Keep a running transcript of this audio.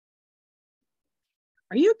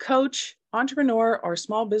Are you a coach, entrepreneur, or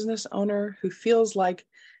small business owner who feels like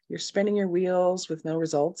you're spinning your wheels with no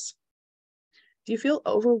results? Do you feel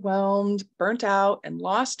overwhelmed, burnt out, and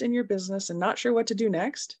lost in your business and not sure what to do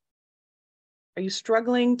next? Are you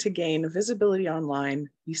struggling to gain visibility online,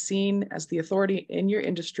 be seen as the authority in your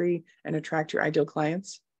industry, and attract your ideal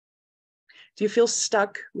clients? Do you feel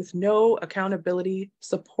stuck with no accountability,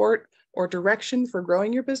 support, or direction for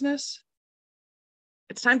growing your business?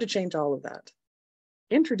 It's time to change all of that.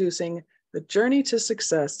 Introducing the Journey to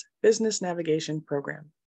Success Business Navigation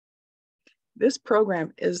Program. This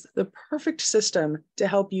program is the perfect system to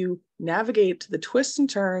help you navigate the twists and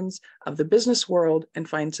turns of the business world and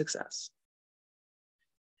find success.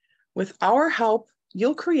 With our help,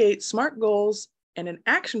 you'll create SMART goals and an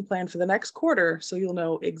action plan for the next quarter so you'll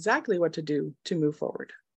know exactly what to do to move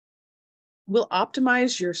forward. We'll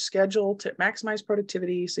optimize your schedule to maximize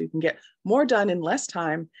productivity so you can get more done in less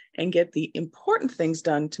time and get the important things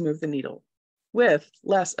done to move the needle with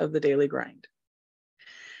less of the daily grind.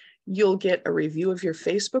 You'll get a review of your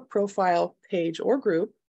Facebook profile, page, or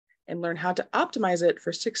group and learn how to optimize it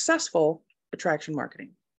for successful attraction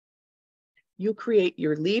marketing. You'll create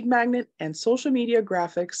your lead magnet and social media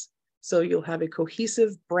graphics so you'll have a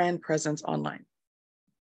cohesive brand presence online.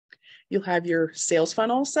 You'll have your sales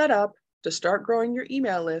funnel set up to start growing your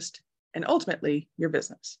email list and ultimately your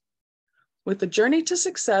business. With the Journey to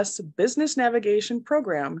Success Business Navigation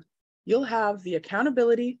Program, you'll have the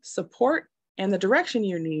accountability, support, and the direction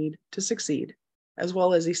you need to succeed, as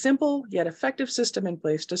well as a simple yet effective system in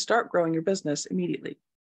place to start growing your business immediately.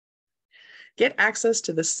 Get access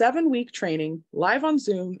to the 7-week training live on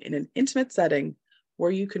Zoom in an intimate setting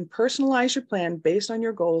where you can personalize your plan based on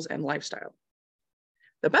your goals and lifestyle.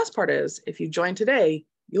 The best part is, if you join today,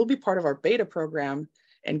 you'll be part of our beta program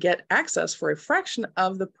and get access for a fraction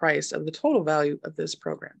of the price of the total value of this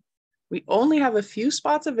program. We only have a few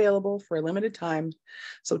spots available for a limited time,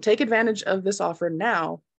 so take advantage of this offer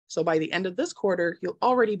now, so by the end of this quarter, you'll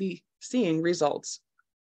already be seeing results.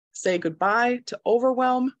 Say goodbye to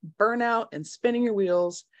overwhelm, burnout, and spinning your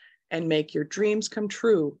wheels, and make your dreams come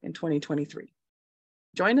true in 2023.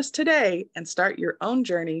 Join us today and start your own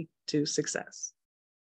journey to success.